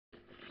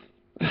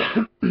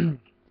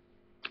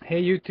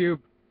Hey YouTube,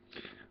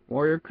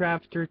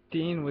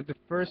 WarriorCraft13 with the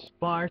first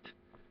part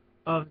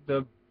of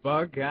the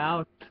bug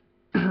out,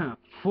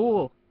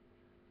 full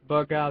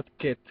bug out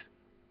kit.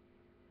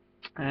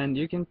 And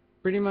you can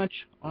pretty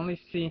much only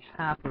see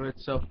half of it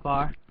so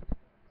far.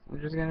 I'm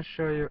just gonna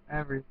show you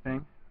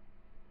everything.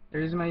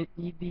 There's my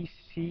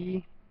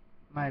EDC,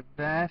 my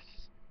vest,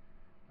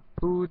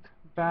 food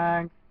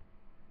bag,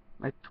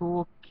 my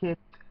tool kit,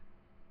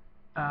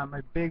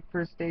 my big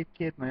first aid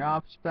kit, my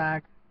ops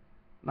bag,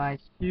 my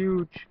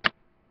huge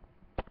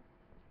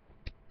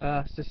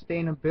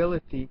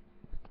sustainability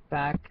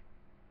pack,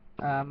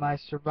 my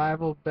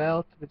survival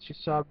belt that you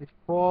saw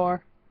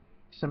before,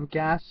 some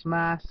gas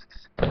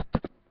masks.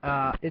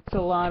 It's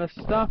a lot of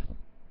stuff.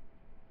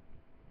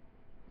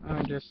 Let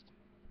me just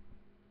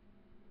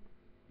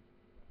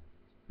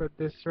put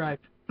this right.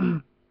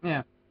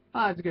 Yeah,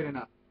 it's good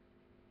enough.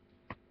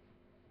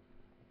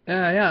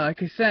 Yeah,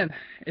 like I said,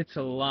 it's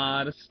a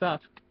lot of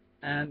stuff.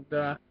 And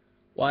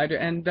wider,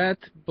 and that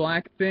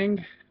black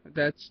thing,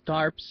 that's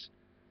tarps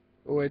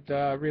with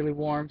really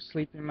warm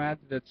sleeping mat.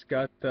 That's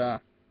got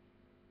it's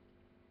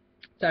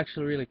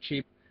actually really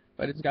cheap,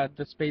 but it's got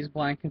the space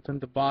blanket on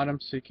the bottom,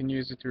 so you can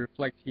use it to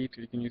reflect heat,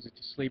 or you can use it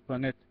to sleep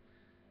on it.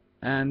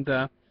 And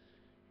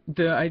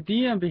the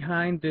idea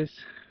behind this,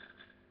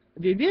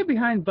 the idea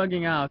behind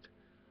bugging out,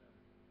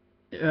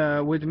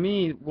 with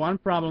me, one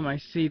problem I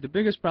see, the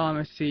biggest problem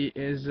I see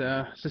is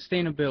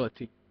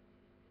sustainability.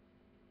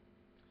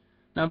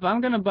 Now, if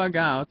I'm gonna bug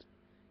out,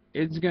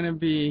 it's gonna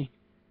be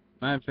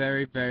my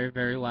very, very,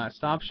 very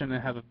last option. I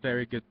have a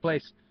very good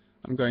place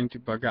I'm going to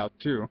bug out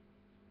to.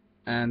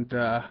 And,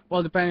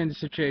 well, depending on the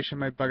situation, I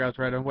might bug out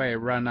right away,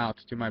 run out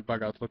to my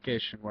bug out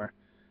location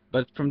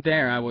but from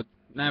there, I would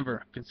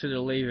never consider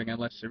leaving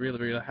unless I really,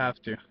 really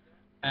have to.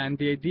 And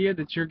the idea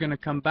that you're gonna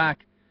come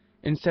back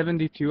in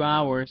 72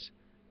 hours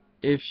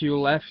if you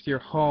left your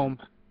home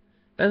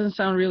doesn't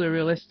sound really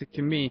realistic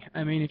to me.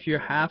 I mean, if you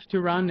have to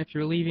run, if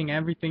you're leaving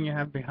everything you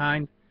have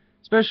behind,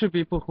 especially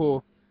people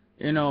who,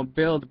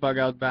 build bug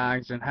out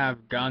bags and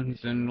have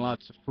guns and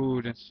lots of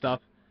food and stuff,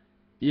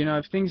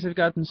 if things have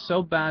gotten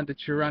so bad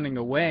that you're running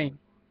away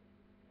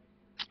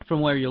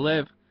from where you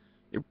live,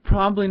 you're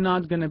probably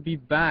not going to be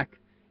back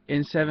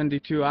in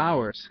 72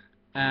 hours.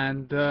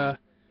 And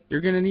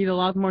you're going to need a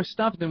lot more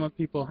stuff than what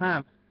people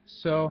have.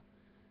 So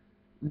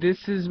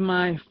this is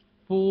my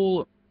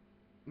full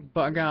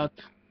bug out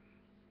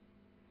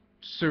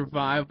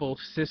survival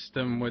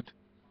system with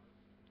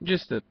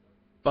just a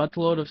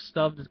buttload of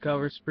stuff that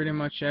covers pretty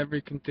much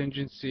every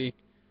contingency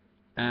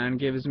and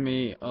gives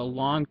me a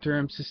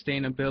long-term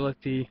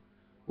sustainability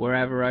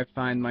wherever I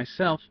find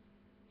myself.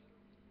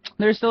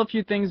 There's still a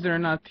few things that are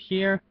not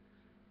here,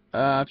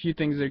 a few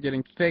things that are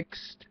getting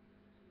fixed,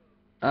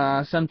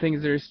 some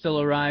things that are still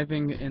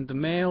arriving in the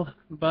mail,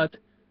 but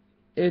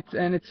it's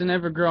an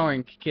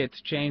ever-growing kit,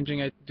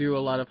 changing. I do a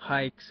lot of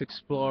hikes,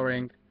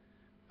 exploring,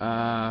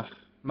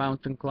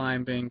 mountain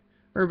climbing,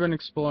 urban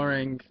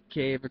exploring,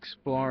 cave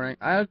exploring.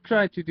 I'll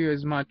try to do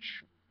as much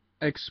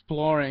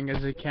exploring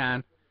as I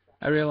can.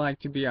 I really like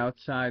to be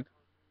outside.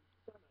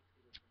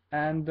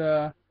 And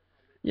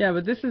yeah,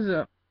 but this is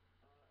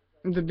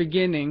the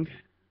beginning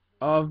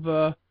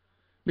of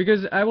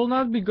because I will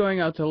not be going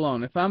out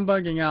alone. If I'm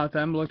bugging out,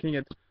 I'm looking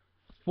at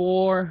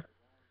 4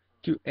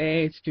 to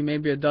 8 to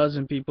maybe a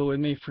dozen people with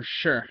me for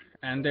sure.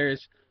 And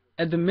there's,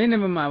 at the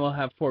minimum, I will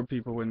have 4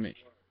 people with me.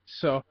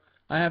 So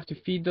I have to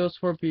feed those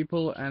 4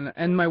 people,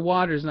 and my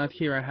water's not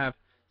here. I have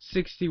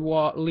 60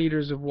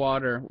 liters of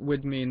water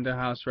with me in the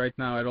house right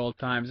now at all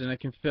times, and I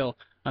can fill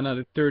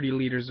another 30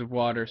 liters of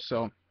water.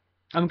 So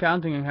I'm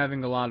counting on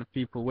having a lot of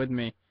people with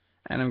me,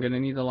 and I'm going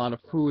to need a lot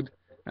of food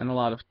and a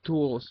lot of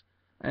tools.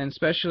 And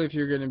especially if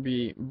you're going to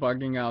be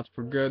bugging out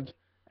for good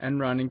and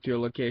running to a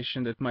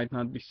location that might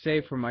not be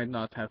safe, or might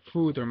not have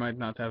food, or might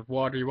not have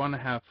water, you want to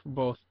have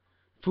both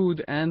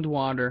food and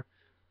water.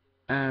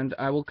 And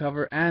I will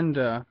cover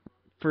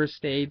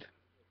first aid,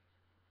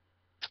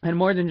 and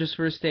more than just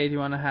first aid, you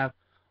want to have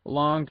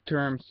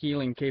long-term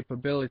healing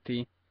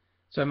capability.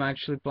 So I'm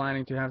actually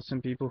planning to have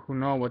some people who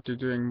know what they're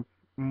doing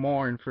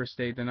more in first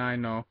aid than I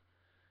know,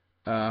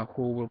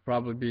 who will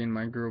probably be in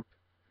my group.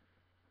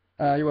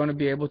 You want to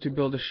be able to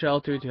build a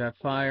shelter, to have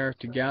fire,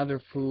 to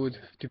gather food,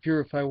 to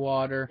purify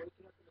water,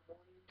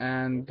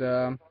 and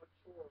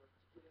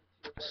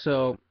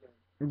so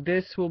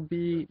this will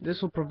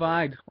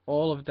provide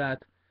all of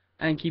that,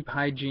 and keep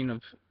hygiene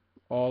of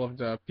all of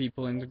the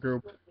people in the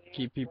group,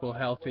 keep people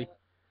healthy.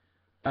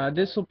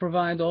 This will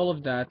provide all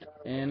of that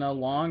in a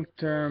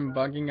long-term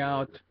bugging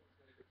out,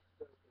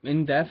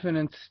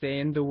 indefinite stay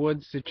in the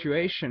woods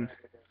situation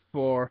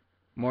for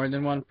more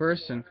than one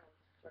person.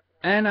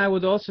 And I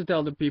would also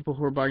tell the people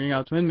who are bugging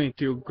out with me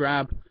to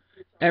grab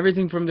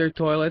everything from their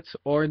toilets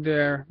or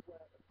their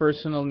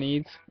personal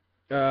needs,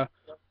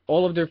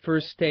 all of their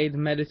first aid,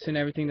 medicine,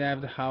 everything they have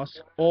in the house,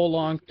 all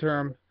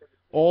long-term,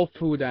 all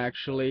food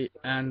actually,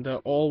 and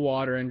all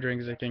water and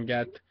drinks they can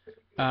get.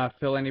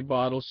 Fill any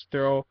bottles,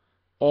 throw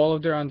all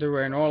of their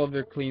underwear and all of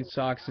their clean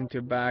socks into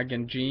a bag,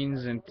 and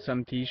jeans and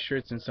some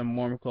t-shirts and some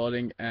warm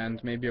clothing and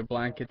maybe a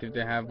blanket if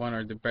they have one,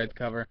 or the bed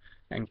cover,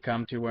 and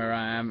come to where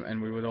I am, and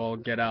we would all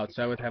get out.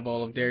 So I would have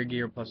all of their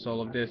gear plus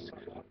all of this,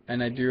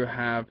 and I do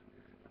have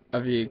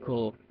a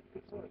vehicle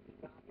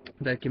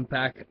that can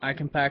pack. I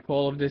can pack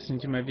all of this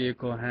into my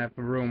vehicle and have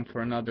room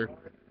for another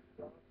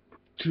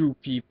two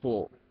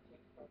people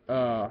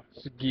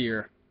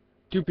gear.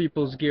 Two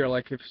people's gear.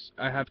 Like if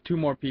I have two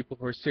more people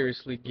who are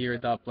seriously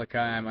geared up like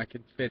I am, I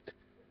can fit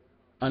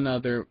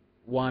another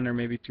one or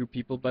maybe two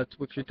people. But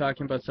if you're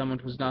talking about someone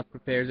who's not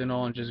prepared and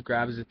all and just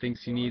grabs the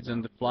things he needs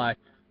on the fly,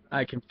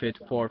 I can fit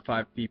 4 or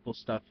 5 people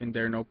stuff in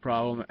there, no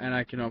problem, and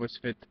I can always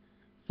fit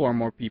 4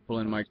 more people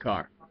in my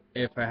car.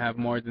 If I have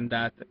more than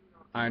that,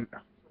 I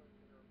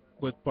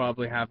would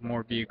probably have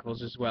more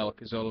vehicles as well,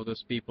 because all of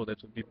those people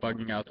that would be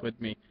bugging out with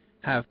me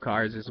have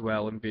cars as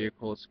well and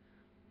vehicles.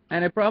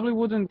 And I probably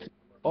wouldn't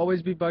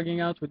always be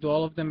bugging out with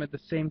all of them at the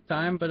same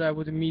time, but I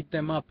would meet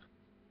them up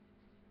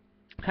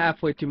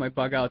halfway to my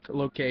bug out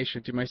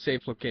location, to my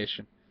safe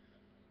location.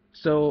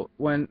 So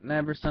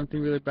whenever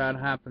something really bad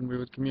happened, we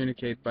would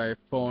communicate by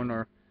phone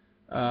or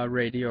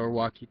radio or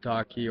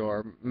walkie-talkie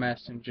or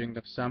messaging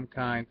of some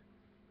kind,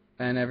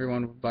 and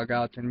everyone would bug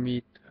out and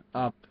meet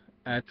up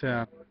at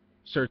a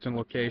certain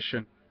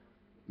location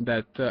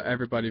that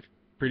everybody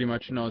pretty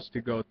much knows to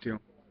go to.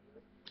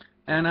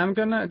 And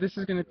this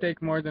is gonna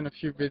take more than a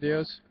few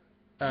videos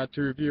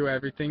to review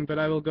everything, but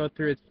I will go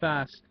through it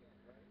fast,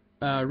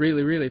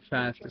 really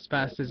fast, as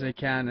fast as I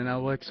can, and I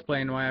will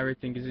explain why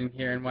everything is in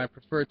here and why I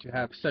prefer to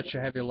have such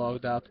a heavy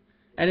loadout.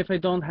 And if I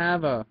don't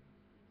have a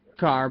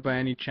car by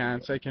any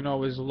chance, I can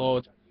always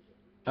load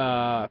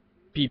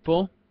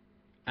people,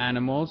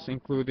 animals,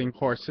 including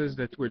horses,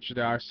 which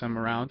there are some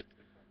around,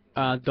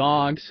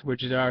 dogs,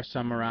 which there are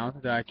some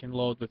around that I can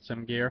load with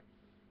some gear.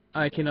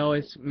 I can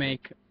always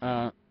make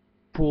a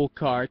pull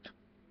cart,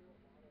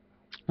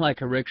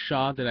 like a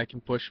rickshaw that I can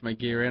push my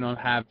gear in or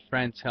have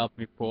friends help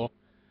me pull.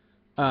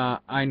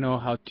 I know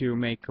how to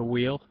make a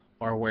wheel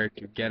or where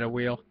to get a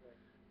wheel.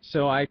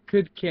 So I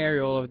could carry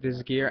all of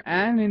this gear,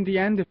 and in the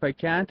end, if I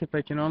can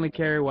only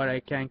carry what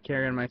I can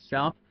carry on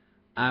myself,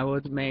 I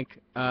would make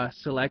a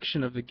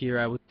selection of the gear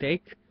I would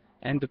take,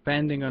 and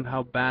depending on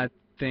how bad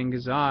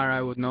things are,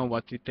 I would know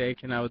what to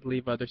take, and I would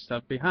leave other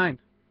stuff behind.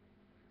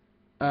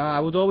 I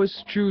would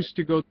always choose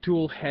to go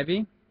tool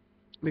heavy,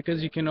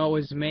 because you can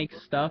always make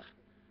stuff,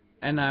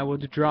 and I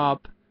would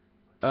drop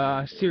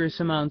serious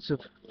amounts of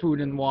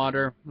food and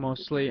water,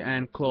 mostly,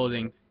 and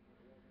clothing.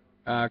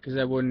 Because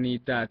I wouldn't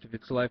need that if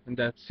it's a life and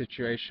death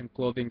situation.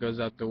 Clothing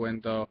goes out the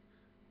window,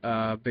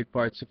 big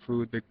parts of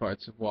food, big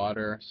parts of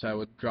water, so I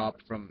would drop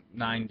from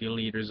 90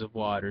 liters of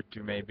water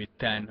to maybe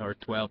 10 or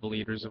 12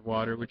 liters of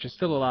water, which is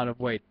still a lot of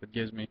weight, but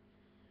gives me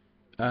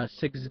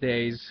 6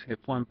 days if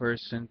one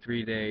person,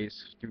 3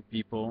 days, 2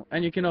 people,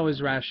 and you can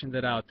always ration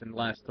that out and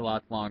last a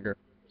lot longer.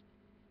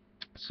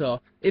 So,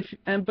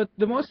 but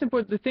the most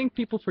important, the thing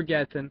people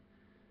forget, and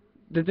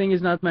the thing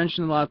is not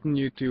mentioned a lot on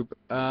YouTube,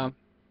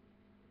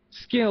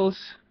 skills,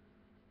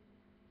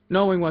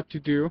 knowing what to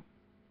do,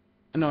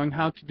 and knowing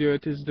how to do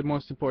it is the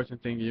most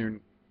important thing you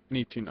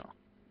need to know.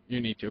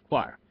 You need to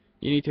acquire.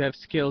 You need to have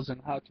skills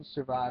on how to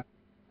survive,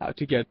 how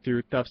to get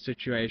through tough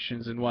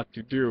situations, and what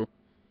to do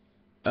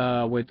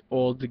with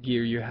all the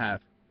gear you have.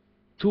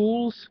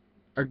 Tools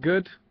are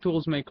good.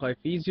 Tools make life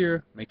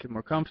easier, make it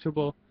more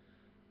comfortable,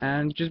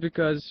 and just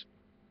because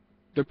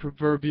the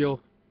proverbial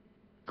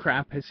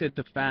crap has hit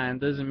the fan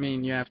doesn't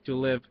mean you have to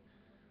live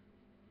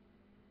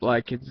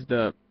like it's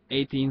the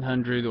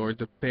 1800 or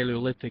the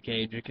Paleolithic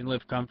age. You can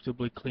live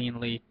comfortably,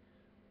 cleanly,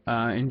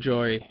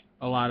 enjoy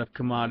a lot of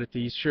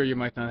commodities. Sure, you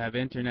might not have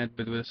internet,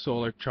 but with a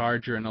solar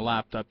charger and a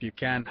laptop you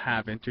can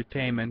have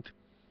entertainment.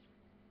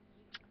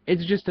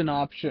 It's just an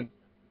option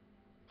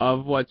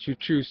of what you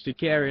choose to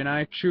carry, and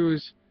I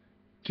choose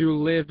to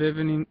live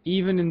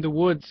even in the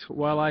woods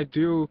while I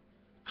do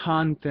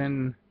hunt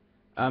and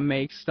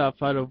make stuff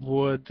out of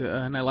wood,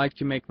 and I like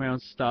to make my own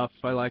stuff.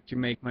 I like to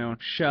make my own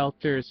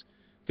shelters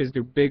because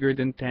they're bigger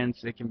than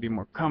tents. They can be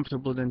more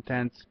comfortable than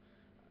tents.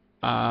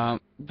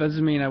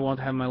 Doesn't mean I won't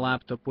have my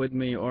laptop with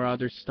me or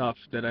other stuff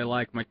that I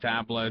like, my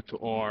tablet,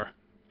 or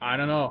I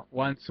don't know.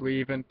 Once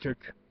we even took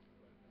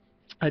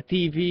a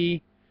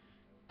TV,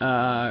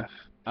 a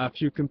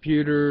few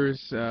computers,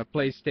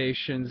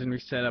 PlayStations, and we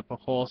set up a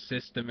whole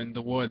system in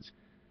the woods.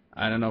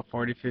 I don't know,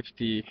 40,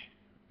 50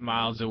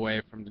 miles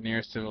away from the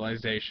nearest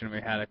civilization.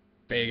 We had a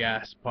big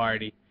ass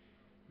party,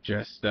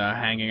 just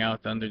hanging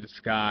out under the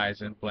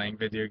skies and playing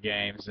video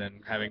games and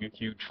having a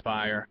huge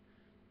fire,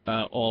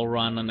 all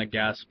run on a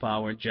gas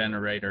powered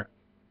generator.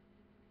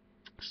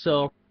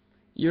 So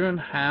you don't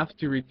have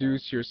to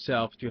reduce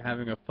yourself to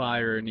having a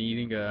fire and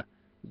eating a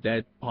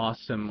dead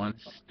possum on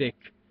a stick.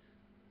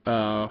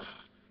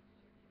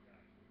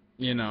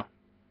 You know,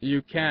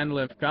 you can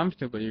live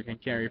comfortably. You can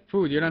carry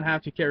food. You don't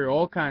have to carry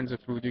all kinds of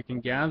food. You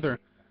can gather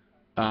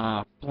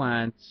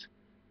plants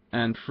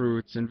and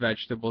fruits and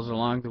vegetables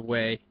along the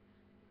way,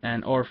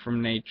 and or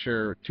from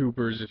nature,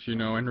 tubers if you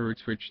know, and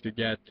roots which to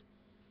get.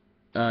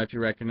 If you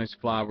recognize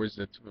flowers,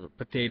 that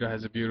potato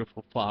has a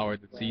beautiful flower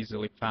that's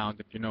easily found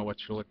if you know what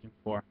you're looking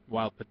for.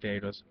 Wild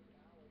potatoes,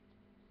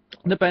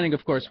 depending,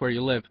 of course, where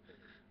you live.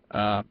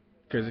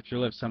 Because if you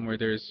live somewhere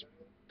there's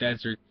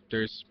desert,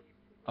 there's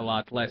a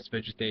lot less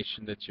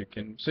vegetation that you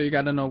can. So you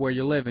gotta know where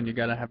you live, and you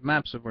gotta have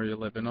maps of where you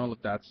live, and all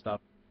of that stuff.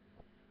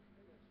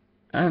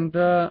 And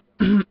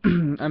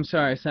I'm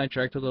sorry, I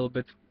sidetracked a little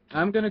bit.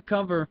 I'm gonna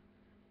cover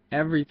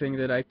everything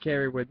that I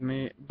carry with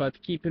me,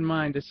 but keep in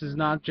mind this is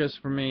not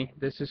just for me.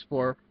 This is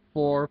for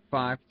 4,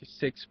 5 to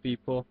 6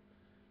 people,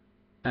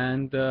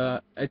 and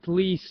at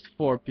least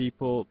 4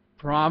 people,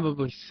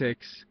 probably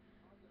 6.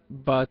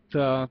 But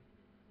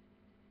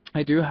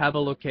I do have a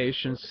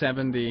location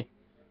 70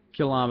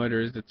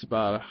 kilometers. That's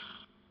about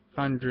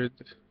 100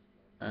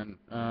 and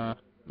no,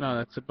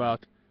 that's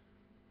about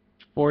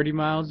 40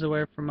 miles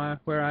away from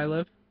where I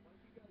live.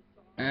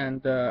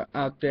 And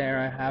out there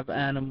I have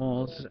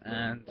animals,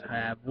 and I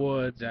have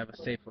woods, I have a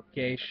safe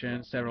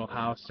location, several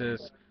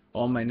houses.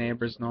 All my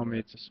neighbors know me.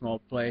 It's a small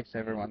place.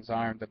 Everyone's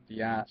armed up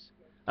the ass.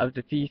 Of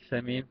the teeth, I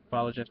mean.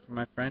 Apologize for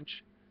my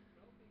French.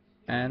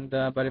 And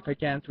but if I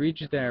can't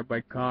reach there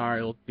by car,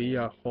 it'll be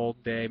a whole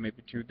day,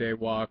 maybe 2-day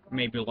walk,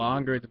 maybe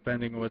longer,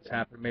 depending on what's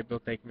happening. Maybe it'll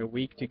take me a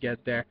week to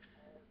get there.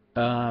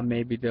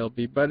 Maybe there'll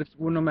be, but if,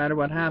 well, no matter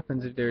what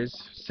happens, if there's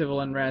civil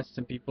unrest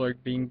and people are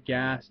being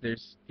gassed,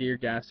 there's tear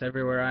gas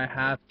everywhere, I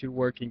have two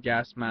working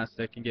gas masks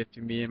that I can give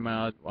to me and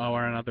my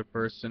or another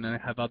person, and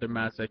I have other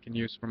masks I can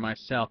use for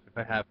myself if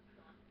I have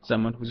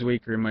someone who's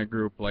weaker in my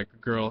group, like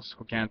girls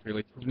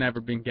who've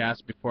never been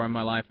gassed before in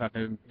my life. I've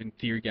been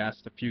tear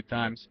gassed a few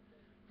times.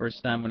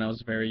 First time when I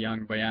was very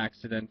young by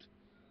accident.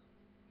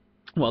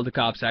 Well, the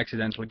cops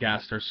accidentally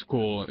gassed our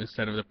school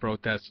instead of the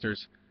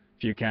protesters. A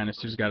few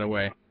canisters got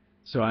away.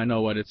 So I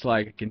know what it's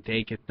like. I can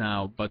take it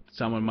now, but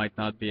someone might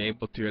not be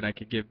able to, and I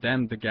could give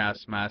them the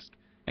gas mask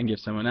and give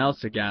someone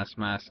else a gas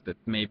mask that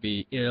may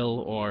be ill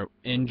or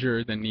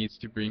injured and needs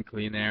to breathe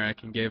clean air. I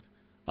can give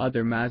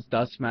other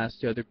dust masks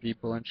to other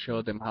people and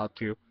show them how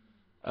to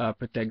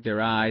protect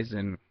their eyes,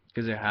 and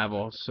because I have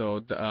also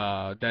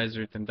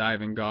desert and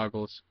diving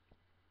goggles.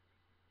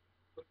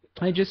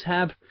 I just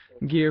have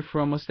gear for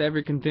almost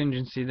every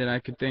contingency that I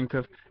could think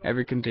of,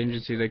 every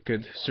contingency that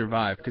could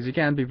survive, because you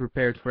can't be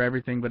prepared for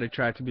everything, but I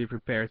try to be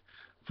prepared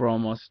for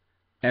almost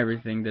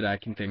everything that I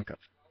can think of.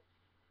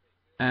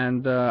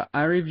 And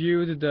I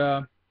reviewed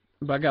the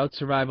bug out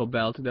survival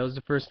belt. That was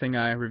the first thing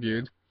I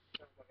reviewed.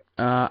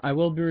 I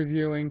will be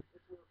reviewing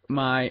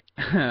my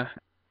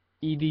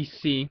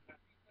EDC,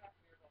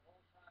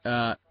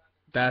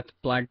 that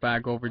black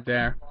bag over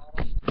there,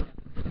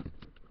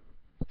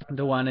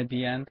 the one at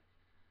the end.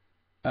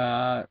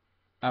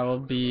 I will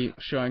be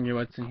showing you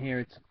what's in here.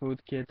 It's a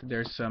food kit.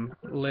 There's some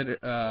litter.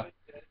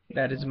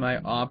 That is my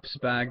ops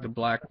bag, the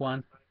black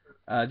one.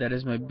 That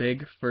is my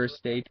big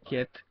first aid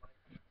kit.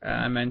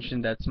 I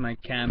mentioned that's my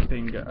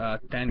camping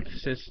tent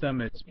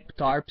system. It's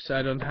tarps.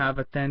 I don't have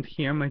a tent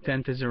here. My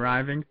tent is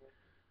arriving.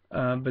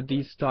 But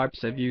these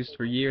tarps I've used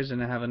for years,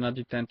 and I have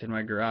another tent in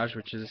my garage,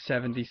 which is a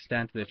 70s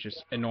tent that's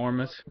just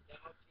enormous.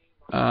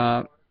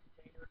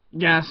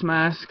 Gas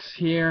masks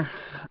here.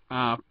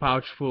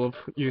 Pouch full of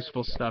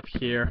useful stuff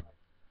here.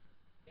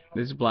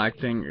 This black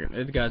thing,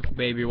 it got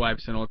baby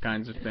wipes and all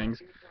kinds of things.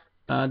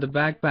 The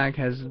big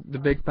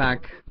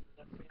pack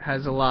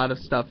has a lot of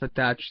stuff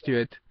attached to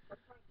it.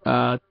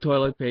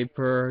 Toilet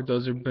paper,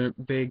 those are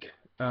big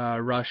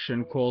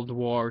Russian Cold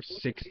War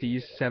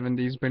 60s,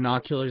 70s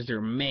binoculars. They're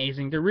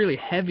amazing. They're really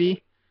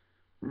heavy,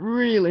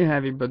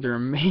 but they're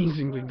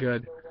amazingly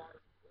good.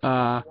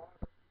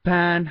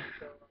 Pan,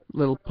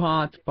 little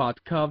pot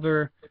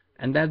cover,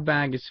 and that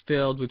bag is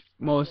filled with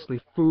mostly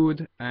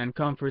food and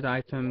comfort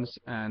items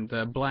and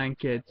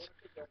blankets,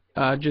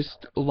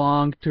 just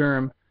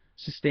long-term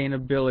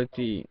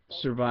sustainability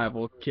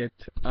survival kit.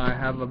 I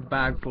have a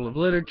bag full of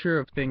literature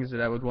of things that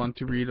I would want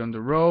to read on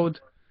the road.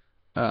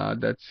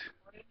 That's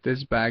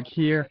this bag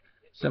here.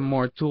 Some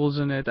more tools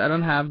in it. I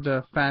don't have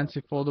the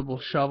fancy foldable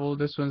shovel.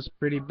 This one's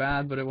pretty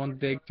bad, but I won't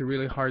dig through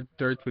really hard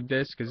dirt with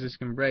this because this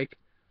can break.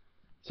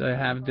 So I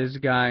have this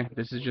guy.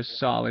 This is just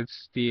solid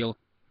steel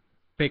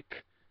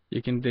pick.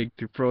 You can dig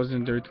through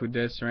frozen dirt with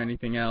this or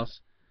anything else.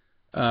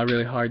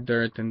 Really hard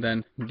dirt, and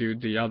then do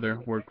the other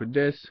work with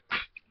this.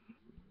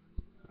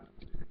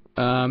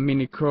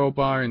 Mini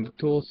crowbar in the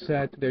tool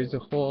set. There's a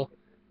whole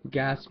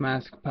gas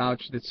mask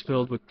pouch that's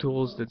filled with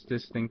tools. That's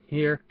this thing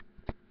here.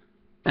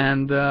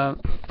 And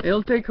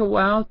it'll take a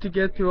while to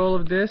get through all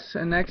of this,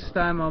 and next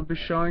time I'll be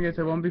showing it.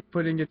 I won't be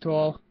putting it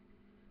all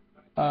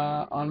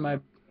on my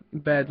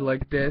bed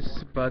like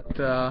this, but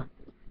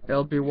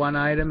it'll be one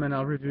item, and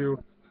I'll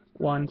review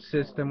one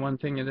system, one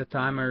thing at a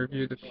time. I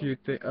reviewed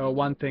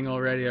one thing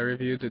already. I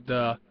reviewed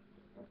the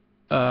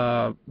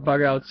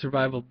bug out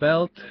survival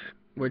belt,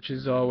 which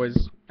is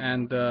always,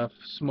 and the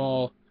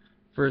small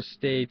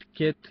first aid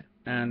kit,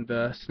 and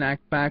the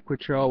snack pack,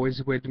 which are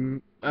always with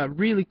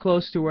really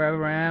close to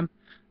wherever I am.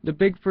 The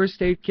big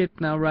first aid kit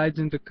now rides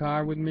in the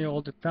car with me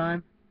all the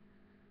time,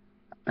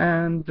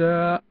 and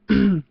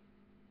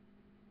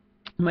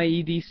my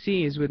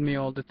EDC is with me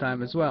all the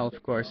time as well,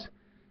 of course.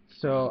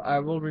 So I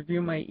will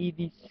review my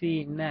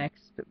EDC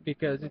next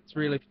because it's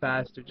really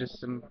fast. They're just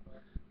some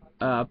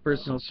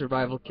personal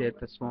survival kit,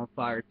 a small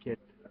fire kit,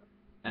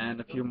 and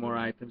a few more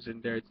items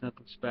in there. It's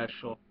nothing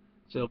special,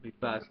 so it'll be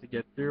fast to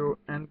get through.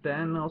 And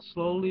then I'll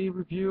slowly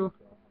review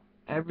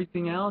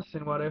everything else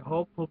in what I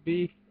hope will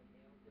be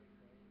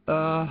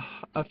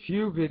a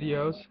few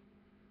videos,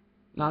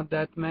 not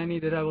that many,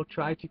 that I will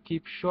try to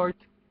keep short.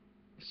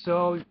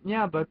 So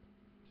yeah, but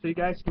so you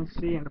guys can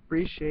see and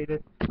appreciate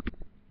it,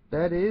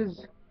 that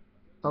is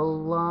a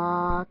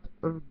lot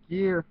of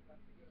gear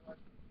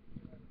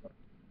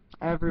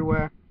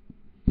everywhere.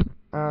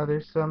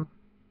 There's some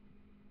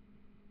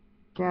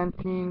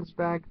canteens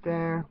back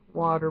there,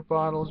 water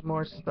bottles,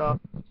 more stuff,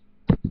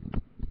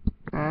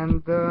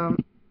 and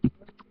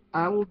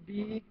I will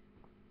be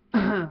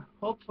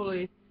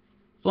hopefully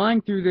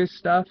flying through this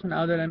stuff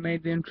now that I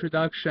made the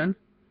introduction.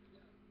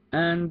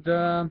 And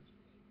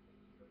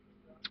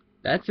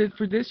that's it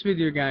for this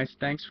video, guys.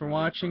 Thanks for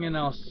watching, and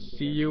I'll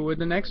see you with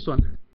the next one.